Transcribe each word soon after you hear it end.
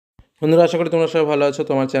বন্ধুরা, আশা করি তোমরা সবাই ভালো আছো।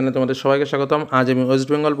 তোমার চ্যানেলে তোমাদের সবাইকে স্বাগতম। আজ আমি West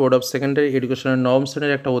Bengal board of secondary এডুকেশনের নবম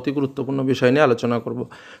শ্রেণীর একটা অতি গুরুত্বপূর্ণ বিষয় নিয়ে আলোচনা করব।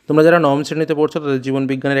 তোমরা যারা নবম শ্রেণীতে পড়ছো তাদের জীবন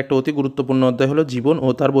বিজ্ঞানের একটা অতি গুরুত্বপূর্ণ অধ্যায় হলো জীবন ও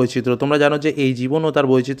তার বৈচিত্র্য। তোমরা জানো যে এই জীবন ও তার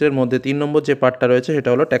বৈচিত্র্যের মধ্যে 3 নম্বর যে পার্টটা রয়েছে সেটা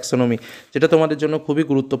হলো ট্যাক্সোনমি, যেটা তোমাদের জন্য খুবই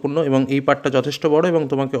গুরুত্বপূর্ণ এবং এই পার্টটা যথেষ্ট বড় এবং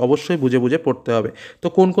তোমাকে অবশ্যই বুঝে বুঝে পড়তে হবে। তো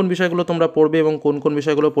কোন কোন বিষয়গুলো তোমরা পড়বে এবং কোন কোন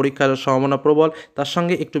বিষয়গুলো পরীক্ষার সম্ভাবনা প্রবল, তার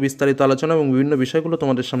সঙ্গে একটু বিস্তারিত আলোচনা এবং বিভিন্ন বিষয়গুলো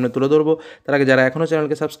তোমাদের সামনে তুলে ধরবো। তার আগে যারা এখনও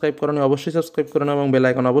চ্যানেলকে সাবস্ক্রাইব করোনি অবশ্যই সাবস্ক্রাইব করে নাও এবং বেল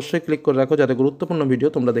আইকন অবশ্যই ক্লিক করে রাখো যাতে গুরুত্বপূর্ণ ভিডিও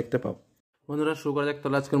তোমরা দেখতে পাও। বন্ধুরা, শুরু করা যাক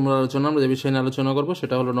তাহলে আজকের মূল আলোচনা। আমরা যে বিষয় নিয়ে আলোচনা করবো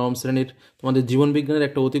সেটা হলো নবম শ্রেণীর তোমাদের জীবন বিজ্ঞানের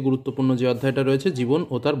একটা অতি গুরুত্বপূর্ণ যে অধ্যায়টা রয়েছে জীবন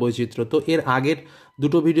ও তার বৈচিত্র্য। তো এর আগের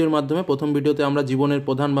দুটো ভিডিওর মাধ্যমে প্রথম ভিডিওতে আমরা জীবনের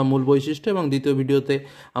প্রধান বা মূল বৈশিষ্ট্য এবং দ্বিতীয় ভিডিওতে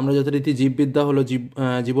আমরা যথারীতি জীববিদ্যা হলো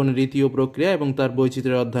জীবনের রীতি ও প্রক্রিয়া এবং তার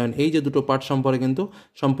বৈচিত্র্যের অধ্যয়ন, এই যে দুটো পার্ট সম্পর্কে কিন্তু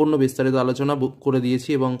সম্পূর্ণ বিস্তারিত আলোচনা করে দিয়েছি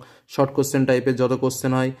এবং শর্ট কোশ্চেন টাইপের যত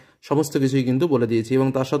কোশ্চেন হয় সমস্ত কিছুই কিন্তু বলে দিয়েছি এবং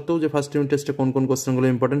তা সত্ত্বেও যে ফার্স্ট ইউনিট টেস্টে কোন কোন কোশ্চেনগুলো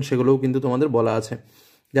ইম্পর্টেন্ট সেগুলোও কিন্তু তোমাদের বলা আছে।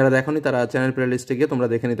 যারা দেখোনি তারা চ্যানেল প্লে লিস্টে গিয়ে তোমরা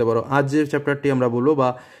দেখে নিতে পারো। আজ যে চ্যাপ্টারটি আমরা বলবো বা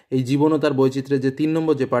এই জীবন ও তার বৈচিত্র্যের যে 3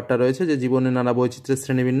 নম্বর যে পার্টটা রয়েছে যে জীবনের নানা বৈচিত্র্যের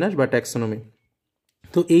শ্রেণীবিন্যাস বা ট্যাক্সোনমি,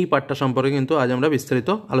 তো এই পার্টটা সম্পর্কে কিন্তু আজ আমরা বিস্তারিত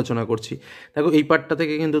আলোচনা করছি। দেখো, এই পার্টটা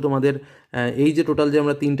থেকে কিন্তু তোমাদের এই যে টোটাল যে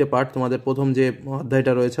আমরা 3টে পার্ট, তোমাদের প্রথম যে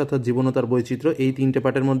অধ্যায়টা রয়েছে অর্থাৎ জীবন ও তার বৈচিত্র্য, এই 3টে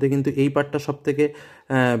পার্টের মধ্যে কিন্তু এই পার্টটা সবথেকে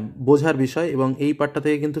বোঝার বিষয় এবং এই পার্টটা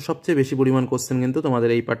থেকে কিন্তু সবচেয়ে বেশি পরিমাণ কোশ্চেন কিন্তু তোমাদের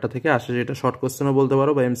এই পার্টটা থেকে আসে, যেটা শর্ট কোশ্চেনও বলতে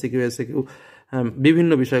পারো বা এমসিকিউ এসিকিউ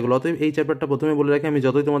বিভিন্ন বিষয়গুলো। অতএব এই চ্যাপ্টারটা প্রথমে বলে রাখি, আমি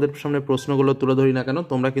যতই তোমাদের সামনে প্রশ্নগুলো তুলে ধরি না কেন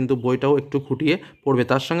তোমরা কিন্তু বইটাও একটু খুঁটিয়ে পড়বে।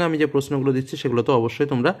 তার সঙ্গে আমি যে প্রশ্নগুলো দিচ্ছি সেগুলো তো অবশ্যই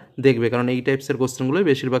তোমরা দেখবে, কারণ এই টাইপসের কোশ্চেনগুলোই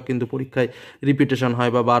বেশিরভাগ কিন্তু পরীক্ষায় রিপিটেশন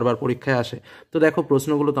হয় বা বারবার পরীক্ষায় আসে। তো দেখো,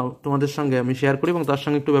 প্রশ্নগুলো তোমাদের সঙ্গে আমি শেয়ার করি এবং তার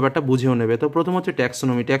সঙ্গে একটু ব্যাপারটা বুঝেও নেবে। তো প্রথম হচ্ছে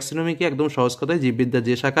ট্যাক্সোনমি। ট্যাক্সোনমি কি একদম সহজ কথায় জীববিদ্যা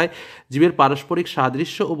যে শাখায় জীবের পারস্পরিক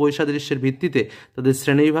সাদৃশ্য ও বৈসাদৃশ্যের ভিত্তিতে তাদের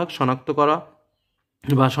শ্রেণীবিভাগ শনাক্ত করা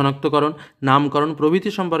বা শনাক্তকরণ, নামকরণ প্রভৃতি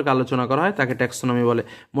সম্পর্কে আলোচনা করা হয় তাকে ট্যাক্সোনমি বলে।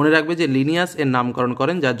 মনে রাখবে যে লিনিয়াস এর নামকরণ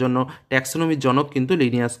করেন, যার জন্য ট্যাক্সোনমির জনক কিন্তু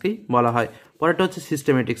লিনিয়াসকেই বলা হয়। পরেরটা হচ্ছে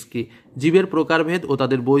সিস্টেমেটিক্স কি, জীবের প্রকারভেদ ও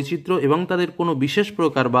তাদের বৈচিত্র্য এবং তাদের কোনো বিশেষ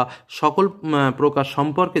প্রকার বা সকল প্রকার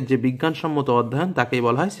সম্পর্কে যে বিজ্ঞানসম্মত অধ্যয়ন তাকেই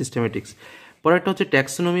বলা হয় সিস্টেমেটিক্স। পরেরটা হচ্ছে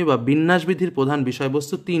ট্যাক্সোনমি বা বিন্যাসবিধির প্রধান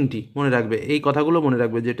বিষয়বস্তু 3টি। মনে রাখবে এই কথাগুলো, মনে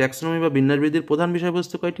রাখবে যে ট্যাক্সোনমি বা বিন্যাসবিধির প্রধান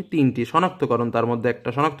বিষয়বস্তু কয়টি? 3টি। শনাক্তকরণ তার মধ্যে একটা।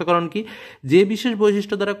 শনাক্তকরণ কি? যে বিশেষ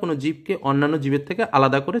বৈশিষ্ট্য দ্বারা কোনো জীবকে অন্যান্য জীবের থেকে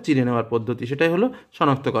আলাদা করে চিনে নেওয়ার পদ্ধতি, সেটাই হলো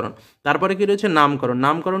শনাক্তকরণ। তারপরে কি রয়েছে নামকরণ।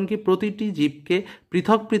 নামকরণ কি? প্রতিটি জীবকে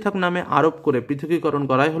পৃথক পৃথক নামে আরোপ করে পৃথকীকরণ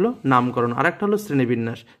করাই হলো নামকরণ। আরেকটা হলো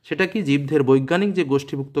শ্রেণীবিন্যাস। সেটা কি? জীবদের বৈজ্ঞানিক যে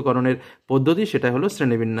গোষ্ঠীভুক্তকরণের পদ্ধতি সেটাই হলো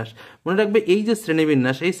শ্রেণীবিন্যাস। মনে রাখবে এই যে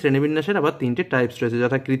শ্রেণীবিন্যাস, এই শ্রেণীবিন্যাসের আবার 3টে টাইপস রয়েছে,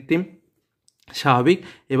 যথা কৃত্রিম, স্বাভাবিক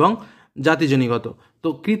এবং জাতিজনিগত। তো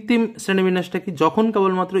কৃত্রিম শ্রেণীবিন্যাসটা কি? যখন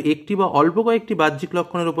কেবলমাত্র একটি বা অল্প কয়েকটি বাহ্যিক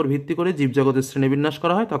লক্ষণের উপর ভিত্তি করে জীবজগতের শ্রেণীবিন্যাস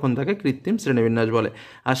করা হয় তখন তাকে কৃত্রিম শ্রেণীবিন্যাস বলে।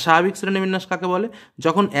 আর স্বাভাবিক শ্রেণীবিন্যাস কাকে বলে?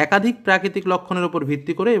 যখন একাধিক প্রাকৃতিক লক্ষণের উপর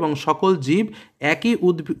ভিত্তি করে এবং সকল জীব একই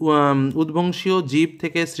উদ্বংশীয় জীব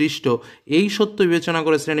থেকে সৃষ্ট এই সত্য বিবেচনা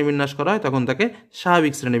করে শ্রেণীবিন্যাস করা হয় তখন তাকে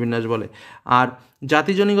স্বাভাবিক শ্রেণীবিন্যাস বলে। আর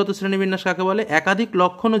জাতিজনিগত শ্রেণীবিন্যাস কাকে বলে? একাধিক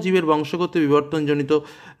লক্ষণ ও জীবের বংশগত বিবর্তনজনিত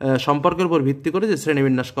সম্পর্কের উপর ভিত্তি করে যে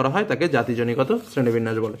শ্রেণীবিন্যাস করা হয় তাকে জাতিজনিগত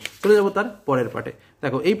শ্রেণীবিন্যাস বলে। চলে যাবো তার পরের পার্টে।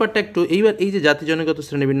 দেখো, এই পার্টটা একটু, এইবার এই যে জাতিজনিগত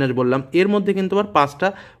শ্রেণীবিন্যাস বললাম এর মধ্যে কিন্তু আবার 5টা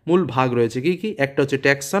মূল ভাগ রয়েছে। কি কি? একটা হচ্ছে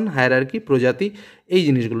ট্যাক্সন, হায়ারার্কি, প্রজাতি, এই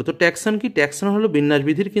জিনিসগুলো। তো ট্যাক্সন কি? ট্যাক্সন হলো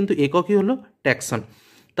বিন্যাসবিধির কিন্তু এককই হলো ট্যাক্সন।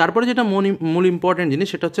 তারপরে যেটা মূল ইম্পর্টেন্ট জিনিস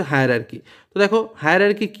সেটা হচ্ছে হায়ারার্কি। তো দেখো,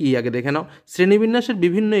 হায়ারার্কি কি আগে দেখে নাও। শ্রেণীবিন্যাসের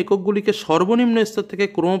বিভিন্ন এককগুলিকে সর্বনিম্ন স্তর থেকে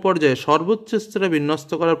ক্রমপর্যায়ে সর্বোচ্চ স্তরে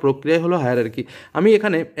বিন্যস্ত করার প্রক্রিয়াই হলো হায়ারার্কি। আমি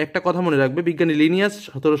এখানে একটা কথা মনে রাখবে, বিজ্ঞানী লিনিয়াস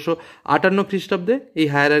 1758 খ্রিস্টাব্দে এই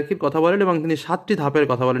হায়ারার্কির কথা বলেন এবং তিনি 7টি ধাপের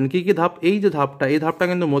কথা বলেন। কী কী ধাপ? এই যে ধাপটা, এই ধাপটা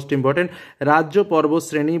কিন্তু মোস্ট ইম্পর্টেন্ট। রাজ্য, পর্ব,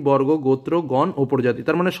 শ্রেণী, বর্গ, গোত্র, গণ ও প্রজাতি।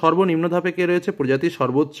 তার মানে সর্বনিম্ন ধাপে কে রয়েছে? প্রজাতি,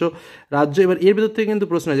 সর্বোচ্চ রাজ্য। এবার এর ভিতর থেকে কিন্তু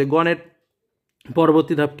প্রশ্ন আছে গণের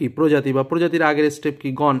পরবর্তী ধাপ কি? প্রজাতি, বা প্রজাতির আগের স্টেপ কি?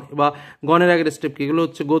 গণ, বা গণের আগের স্টেপ কি? এগুলো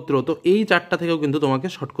হচ্ছে গোত্র। তো এই 4টা থেকেও কিন্তু তোমাকে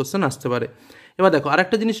শর্ট কোশ্চেন আসতে পারে। এবার দেখো,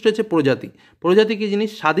 আরেকটা জিনিস রয়েছে প্রজাতি। প্রজাতি কি জিনিস?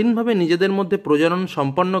 স্বাধীনভাবে নিজেদের মধ্যে প্রজনন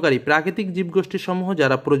সম্পন্নকারী প্রাকৃতিক জীবগোষ্ঠী সমূহ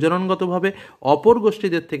যারা প্রজননগতভাবে অপর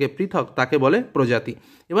গোষ্ঠীদের থেকে পৃথক তাকে বলে প্রজাতি।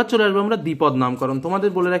 এবার চলে আসবো আমরা দ্বিপদ নামকরণ। তোমাদের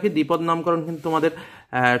বলে রাখি দ্বিপদ নামকরণ কিন্তু তোমাদের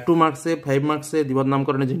 2 মার্কসে 5 মার্কসে দ্বিপদ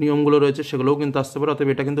নামকরণের যে নিয়মগুলো রয়েছে সেগুলোও কিন্তু আসতে পারে, অতএব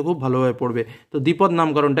এটা কিন্তু খুব ভালোভাবে পড়বে। তো দ্বিপদ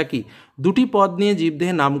নামকরণটা কি? দুটি পদ নিয়ে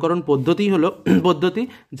জীবদেহে নামকরণ পদ্ধতি হলো পদ্ধতি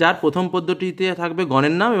যার প্রথম পদ্ধতিতে থাকবে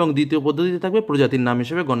গণের নাম এবং দ্বিতীয় পদ্ধতিতে থাকবে প্রজাতির নাম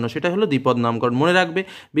হিসেবে গণ্য, সেটা হলো দ্বিপদ নামকরণ। মনে রাখবে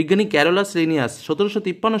বিজ্ঞানী ক্যারোলাস লিনিয়াস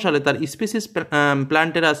 1753 সালে তার স্পিসিস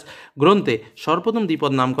প্ল্যান্টেরাস গ্রন্থে সর্বপ্রথম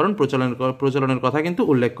দ্বিপদ নামকরণ প্রচলনের কথা কিন্তু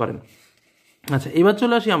উল্লেখ করেন। আচ্ছা, এবার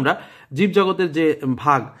চলে আসি আমরা জীবজগতের যে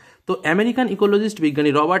ভাগ। তো আমেরিকান ইকোলজিস্ট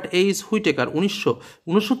বিজ্ঞানী রবার্ট এইচ হুইটেকার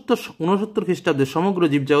 1969 খ্রিস্টাব্দে সমগ্র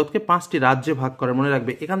জীবজগৎকে 5টি রাজ্যে ভাগ করে। মনে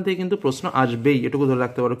রাখবে, এখান থেকে কিন্তু প্রশ্ন আসবেই, এটুকু ধরে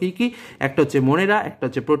রাখতে পারো। কি কি? একটা হচ্ছে মোনেরা, একটা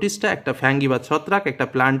হচ্ছে প্রোটিস্টা, একটা ফ্যাঙ্গি বা ছত্রাক, একটা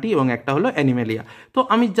প্লান্টি এবং একটা হলো অ্যানিমেলিয়া। তো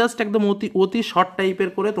আমি জাস্ট একদম অতি শর্ট টাইপের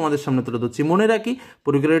করে তোমাদের সামনে তুলে ধরছি। মোনেরা কি?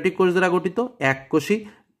 প্রোক্যারিওটিক কোষ দ্বারা গঠিত, এককোষী,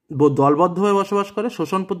 দলবদ্ধভাবে বসবাস করে,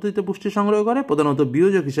 শোষণ পদ্ধতিতে পুষ্টি সংগ্রহ করে, প্রধানত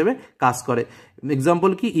বিয়োজক হিসেবে কাজ করে।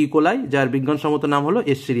 এক্সাম্পল কি? ইকোলাই, যার বিজ্ঞানসম্মত নাম হলো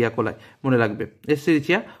এসচেরিয়া কোলাই। মনে রাখবে,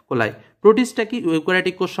 এসচেরিয়া কোলাই। প্রোটিস্টা কি?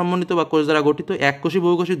 ইউক্যারিওটিক কোষ সমন্বিত বা কোষ দ্বারা গঠিত, এককোষী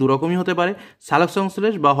বহুকোষী দুরকমই হতে পারে, সালোক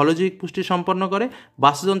সংশ্লেষ বা হলজৈবিক পুষ্টি সম্পন্ন করে,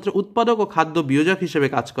 বাস্তুতন্ত্রের উৎপাদক ও খাদ্য বিয়োজক হিসেবে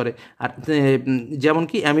কাজ করে। আর যেমন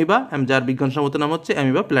কি অ্যামিবা, যার বিজ্ঞানসম্মত নাম হচ্ছে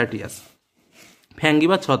অ্যামিবা প্ল্যাটিয়াস। ফ্যাঙ্গি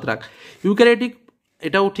বা ছত্রাক, ইউক্যারিওটিক,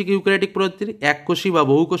 এটাও ঠিক ইউক্যারিওটিক প্রজাতির, এককোষী বা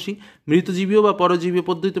বহুকোষী, মৃতজীবীয় বা পরজীবীয়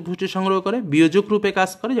পদ্ধতিতে পুষ্টি সংগ্রহ করে, বিয়োজক রূপে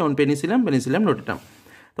কাজ করে, যেমন পেনিসিলিয়াম নোটেটাম।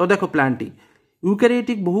 তো দেখো প্ল্যান্টি,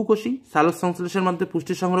 ইউক্যারিওটিক বহুকোষী, সালোক সংশ্লেষের মাধ্যমে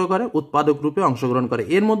পুষ্টি সংগ্রহ করে, উৎপাদক রূপে অংশগ্রহণ করে।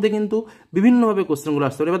 এর মধ্যে কিন্তু বিভিন্নভাবে কোশ্চেনগুলো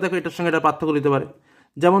আসতে পারে। এবার দেখো এটার সঙ্গে এটা পার্থক্য দিতে পারে,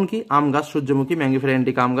 যেমন কি আম গাছ, সূর্যমুখী, ম্যাঙ্গিফেরা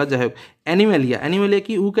ইন্ডিকা আম গাছ। যাই হোক, অ্যানিমেলিয়া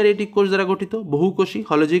কি? ইউক্যারিওটিক কোষ দ্বারা গঠিত, বহুকোষী,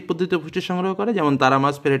 হলজৈবিক পদ্ধতিতে পুষ্টি সংগ্রহ করে, যেমন তারা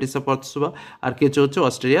মাছ, ফেরেটিসা পটসুবা, আর কেঁচো হচ্ছে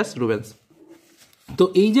অস্ট্রেলিয়াস রুবেন্স। তো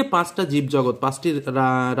এই যে 5টা জীবজগৎ, 5টি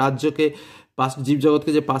রাজ্যকে,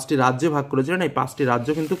 জীবজগৎকে যে 5টি রাজ্যে ভাগ করেছিলেন, এই 5টি রাজ্য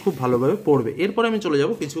কিন্তু খুব ভালোভাবে পড়বে। এরপরে আমি চলে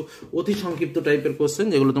যাব কিছু অতি সংক্ষিপ্ত টাইপের কোশ্চেন,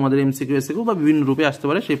 যেগুলো তোমাদের এমসিকিউ এসিকিউ বা বিভিন্ন রূপে আসতে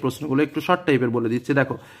পারে, সেই প্রশ্নগুলো একটু শর্ট টাইপের বলে দিচ্ছি।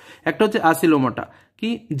 দেখো, একটা হচ্ছে আসিলোমাটা কি?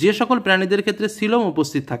 যে সকল প্রাণীদের ক্ষেত্রে সিলোম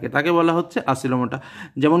উপস্থিত থাকে তাকে বলা হচ্ছে আসিলোমাটা,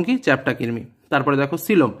 যেমন কি চ্যাপ্টা কৃমি। তারপরে দেখো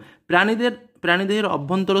সিলোম, প্রাণীদেহের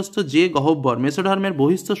অভ্যন্তরস্থ যে গহ্বর মেসোডার্মের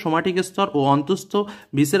বহিস্থ সোমাটিক স্তর ও অন্তঃস্থ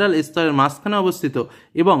ভিসেরাল স্তরের মাঝখানে অবস্থিত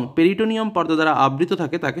এবং পেরিটোনিয়াম পর্দা দ্বারা আবৃত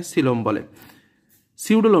থাকে তাকে সিলোম বলে।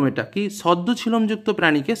 সিউডোলোমেটা কি? সদ্য সিলোমযুক্ত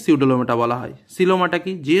প্রাণীকে সিউডোলোমেটা বলা হয়। সিলোমাটা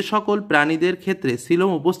কি? যে সকল প্রাণীদের ক্ষেত্রে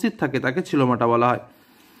সিলোম উপস্থিত থাকে তাকে সিলোমাটা বলা হয়।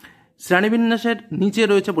 শ্রেণীবিন্যাসের নিচে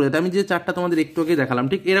রয়েছে প্রজাতি, আমি যে 4টা তোমাদের একটু আগে দেখালাম,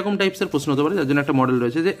 ঠিক এরকম টাইপসের প্রশ্ন হতে পারে, যার জন্য একটা মডেল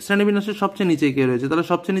রয়েছে যে শ্রেণীবিন্যাসের সবচেয়ে নিচে কে রয়েছে, তাহলে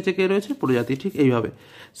সবচেয়ে নিচে কে রয়েছে? প্রজাতি। ঠিক এইভাবে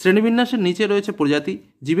শ্রেণীবিন্যাসের নিচে রয়েছে প্রজাতি,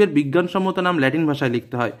 জীবের বিজ্ঞানসম্মত নাম ল্যাটিন ভাষায়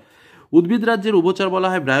লিখতে হয়। উদ্ভিদ রাজ্যের উভচর বলা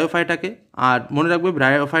হয় ব্রায়োফাইটাকে, আর মনে রাখবে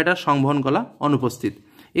ব্রায়োফাইটার সংবহন কলা অনুপস্থিত।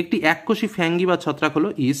 একটি এককোষী ফ্যাঙ্গি বা ছত্রাক হলো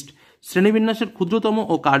ইস্ট। শ্রেণীবিন্যাসের ক্ষুদ্রতম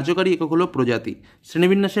ও কার্যকারী একক হলো প্রজাতি।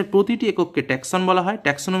 শ্রেণীবিন্যাসের প্রতিটি একককে ট্যাক্সন বলা হয়।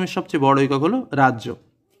 ট্যাক্সোনমির সবচেয়ে বড় একক হলো রাজ্য,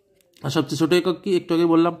 আর সবচেয়ে ছোট একক কি? একটু আগে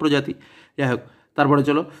বললাম, প্রজাতি। যাই হোক, তারপরে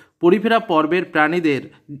চলো, পরিফেরা পর্বের প্রাণীদের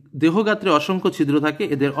দেহগাত্রে অসংখ্য ছিদ্র থাকে,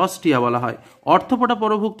 এদের অস্টিয়া বলা হয়। অর্থপোটা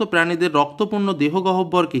পরভুক্ত প্রাণীদের রক্তপূর্ণ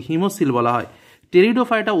দেহগহ্বরকে হিমোসিল বলা হয়।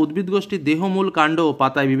 টেরিডোফাইটা উদ্ভিদ গোষ্ঠীর দেহ, মূল, কাণ্ড ও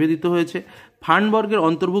পাতায় বিভেদিত হয়েছে। ফার্নবর্গের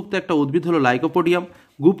অন্তর্ভুক্ত একটা উদ্ভিদ হলো লাইকোপোডিয়াম।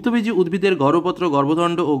 গুপ্তবীজী উদ্ভিদের গর্ভপত্র,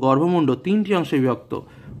 গর্ভদণ্ড ও গর্ভমুণ্ড 3টি অংশে বিভক্ত।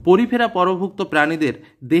 পরিফেরা পরভুক্ত প্রাণীদের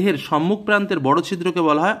দেহের সম্মুখ প্রান্তের বড় ছিদ্রকে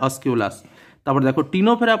বলা হয় অস্কিউলাস। তারপর দেখো,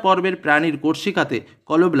 টিনোফেরা পর্বের প্রাণীর কোর্সিকাতে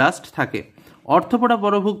কলোব্লাস্ট থাকে। অর্থপোডা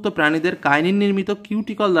পরভুক্ত প্রাণীদের কাইনিন নির্মিত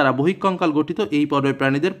কিউটিকল দ্বারা বহিঃকঙ্কাল গঠিত। এই পর্বের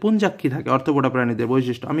প্রাণীদের পুঞ্জাক্ষী থাকে। অর্থপোডা প্রাণীদের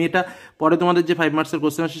বৈশিষ্ট্য আমি এটা পরে তোমাদের যে 5 মার্কসের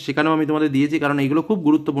কোশ্চেন আসে সেখানেও আমি তোমাদের দিয়েছি, কারণ এইগুলো খুব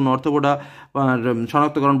গুরুত্বপূর্ণ। অর্থপোডা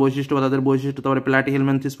শনাক্তকরণ বৈশিষ্ট্য বা তাদের বৈশিষ্ট্য, তারপরে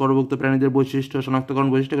প্ল্যাটিহেলমিনথিস পরভুক্ত প্রাণীদের বৈশিষ্ট্য, শনাক্তকরণ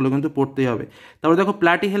বৈশিষ্ট্য, এগুলো কিন্তু পড়তেই হবে। তারপরে দেখো,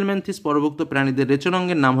 প্ল্যাটিহেলমিনথিস পরভুক্ত প্রাণীদের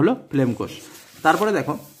রেচনাঙ্গের নাম হলো ফ্লেম কোষ। তারপরে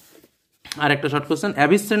দেখো আর একটা শর্ট কোশ্চেন,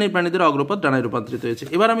 অ্যাবিস শ্রেণীর প্রাণীদের অগ্রপথ ডানায় রূপান্তরিত হয়েছে।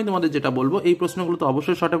 এবার আমি তোমাদের যেটা বলবো, এই প্রশ্নগুলো তো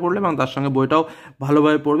অবশ্যই শর্টে পড়লে এবং তার সঙ্গে বইটাও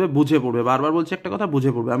ভালোভাবে পড়বে, বুঝে পড়বে। বারবার বলছি একটা কথা,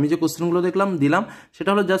 বুঝে পড়বে। আমি যে কোশ্চেনগুলো দিলাম সেটা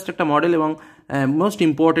হলো জাস্ট একটা মডেল এবং মোস্ট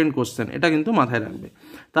ইম্পর্টেন্ট কোশ্চেন, এটা কিন্তু মাথায় রাখবে।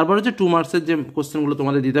 তারপর হচ্ছে 2 মার্কসের যে কোশ্চেনগুলো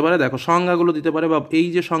তোমাদের দিতে পারে, দেখো সংজ্ঞাগুলো দিতে পারে, বা এই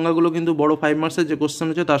যে সংজ্ঞাগুলো কিন্তু বড় 5 মার্কসের যে কোশ্চেন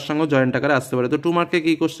হচ্ছে তার সঙ্গে জয়েন্ট আকারে আসতে পারে। তো 2 মার্কে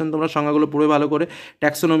কি কোশ্চেন, তোমরা সংজ্ঞাগুলো পড়ে ভালো করে।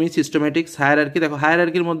 Taxonomy, systematics, hierarchy. দেখো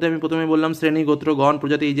হায়ারার্কির মধ্যে আমি প্রথমে বললাম শ্রেণী, গোত্র, গণ,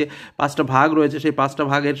 প্রজাতি, এই যে 5টা ভাগ রয়েছে, সেই 5টা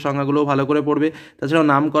ভাগের সংজ্ঞাগুলোও ভালো করে পড়বে। তাছাড়াও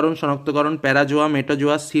নামকরণ, শনাক্তকরণ, প্যারাজোয়া,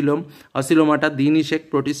 মেটাজোয়া, সিলোম, অসিলোমাটা, দিনিশেক,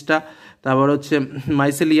 প্রোটিস্টা, তারপর হচ্ছে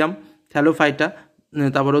মাইসেলিয়াম, থ্যালোফাইটা,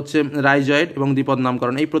 তারপর হচ্ছে রাইজয়েড এবং দ্বিপদ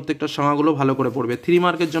নামকরণ, এই প্রত্যেকটা সংজ্ঞাগুলো ভালো করে পড়বে। 3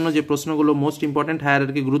 মার্কের জন্য যে প্রশ্নগুলো মোস্ট ইম্পর্টেন্ট,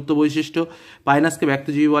 হায়ারার্কি, গুরুত্ব, বৈশিষ্ট্য, পাইনাসকে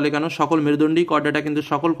ব্যক্তিজীবী বলে কেন, সকল মেরুদণ্ডী কর্ডাটা কিন্তু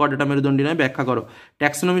সকল কর্ডাটা মেরুদণ্ডী নয়, ব্যাখ্যা করো।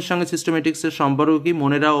 ট্যাক্সোনমির সঙ্গে সিস্টেমেটিক্সের সম্পর্ক কি,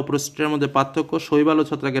 মোনেরা ও প্রোটিস্টার মধ্যে পার্থক্য, শৈবাল ও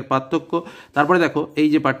ছত্রাকের পার্থক্য। তারপরে দেখো এই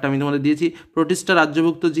যে পার্টটা আমি তোমাদের দিয়েছি, প্রোটিস্টা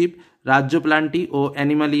রাজ্যভুক্ত জীব, রাজ্য প্ল্যান্টি ও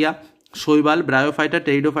অ্যানিমালিয়া, শৈবাল, ব্রায়োফাইটা,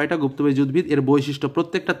 টেরিডোফাইটা, গুপ্তবীজ উদ্ভিদ, এর বৈশিষ্ট্য,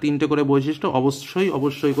 প্রত্যেকটা 3টে করে বৈশিষ্ট্য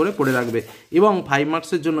অবশ্যই করে পড়ে রাখবে। এবং 5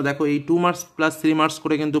 মার্কসের জন্য দেখো এই 2 মার্কস প্লাস 3 মার্কস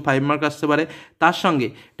করে কিন্তু 5 মার্ক আসতে পারে। তার সঙ্গে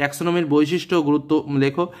ট্যাক্সোনমির বৈশিষ্ট্য ও গুরুত্ব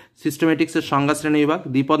লেখো, সিস্টেমেটিক্সের সংজ্ঞা, শ্রেণী বিভাগ,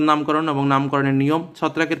 দ্বিপদ নামকরণ এবং নামকরণের নিয়ম,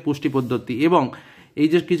 ছত্রাকের পুষ্টি পদ্ধতি এবং এই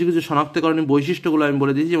যে কিছু কিছু শনাক্তকরণী বৈশিষ্ট্যগুলো আমি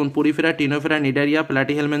বলে দিয়েছি, যেমন Porifera, Ctenophora, Cnidaria,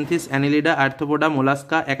 প্ল্যাটিহেলমেন্থিস, Annelida, Arthropoda,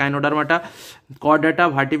 mollusca, Echinodermata, chordata,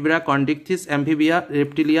 vertebra, Chondrichthyes, Amphibia,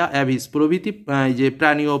 Reptilia, অ্যাভিস প্রভৃতি যে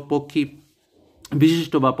প্রাণী ও পক্ষী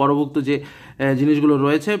বিশিষ্ট বা পরভুক্ত যে জিনিসগুলো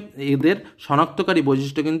রয়েছে, এদের শনাক্তকারী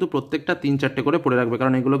বৈশিষ্ট্য কিন্তু প্রত্যেকটা 3-4টে করে পড়ে রাখবে,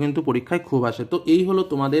 কারণ এগুলো কিন্তু পরীক্ষায় খুব আসে। তো এই হলো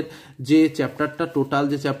তোমাদের যে চ্যাপ্টারটা, টোটাল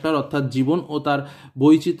যে চ্যাপ্টার অর্থাৎ জীবন ও তার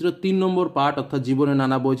বৈচিত্র্য 3 নম্বর পার্ট, অর্থাৎ জীবনের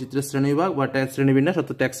নানা বৈচিত্র্যের শ্রেণীবিভাগ বা শ্রেণীবিন্যাস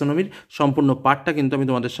অর্থাৎ ট্যাক্সোনমির সম্পূর্ণ পার্টটা কিন্তু আমি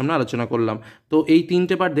তোমাদের সামনে আলোচনা করলাম। তো এই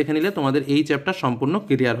 3টে পার্ট দেখে নিলে তোমাদের এই চ্যাপ্টার সম্পূর্ণ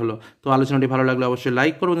ক্লিয়ার হলো। তো আলোচনাটি ভালো লাগলে অবশ্যই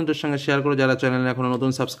লাইক করো, বন্ধুদের সঙ্গে শেয়ার করো, যারা চ্যানেলে এখনো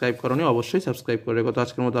নতুন সাবস্ক্রাইব করোনি অবশ্যই সাবস্ক্রাইব করে রেখো। তো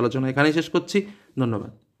আজকের মতো আলোচনা এখানেই শেষ করছি,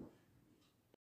 ধন্যবাদ।